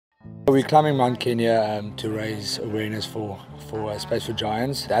We're climbing Mount Kenya to raise awareness for Space for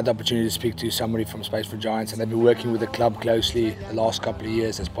Giants. I had the opportunity to speak to somebody from Space for Giants, and they've been working with the club closely the last couple of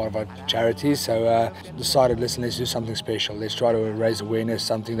years as part of our charity. So decided, listen, let's do something special. Let's try to raise awareness,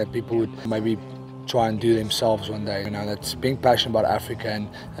 something that people would maybe try and do themselves one day. You know, that's being passionate about Africa and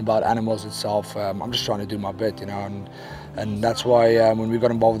about animals itself. I'm just trying to do my bit, you know, and that's why when we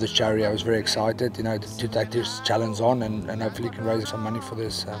got involved with this charity, I was very excited, you know, to take this challenge on and hopefully can raise some money for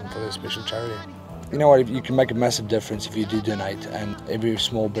this special charity. You know what, you can make a massive difference if you do donate, and every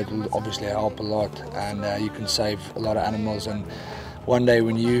small bit will obviously help a lot, and you can save a lot of animals. And one day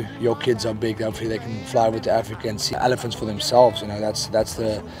when your kids are big, hopefully they can fly over to Africa and see elephants for themselves. You know,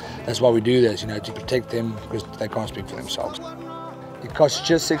 that's why we do this, you know, to protect them, because they can't speak for themselves. It costs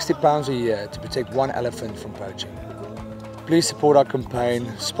just £60 a year to protect one elephant from poaching. Please support our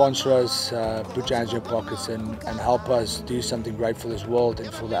campaign, sponsor us, put your hands in your pockets and help us do something great for this world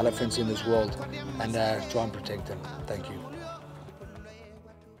and for the elephants in this world, and try and protect them. Thank you.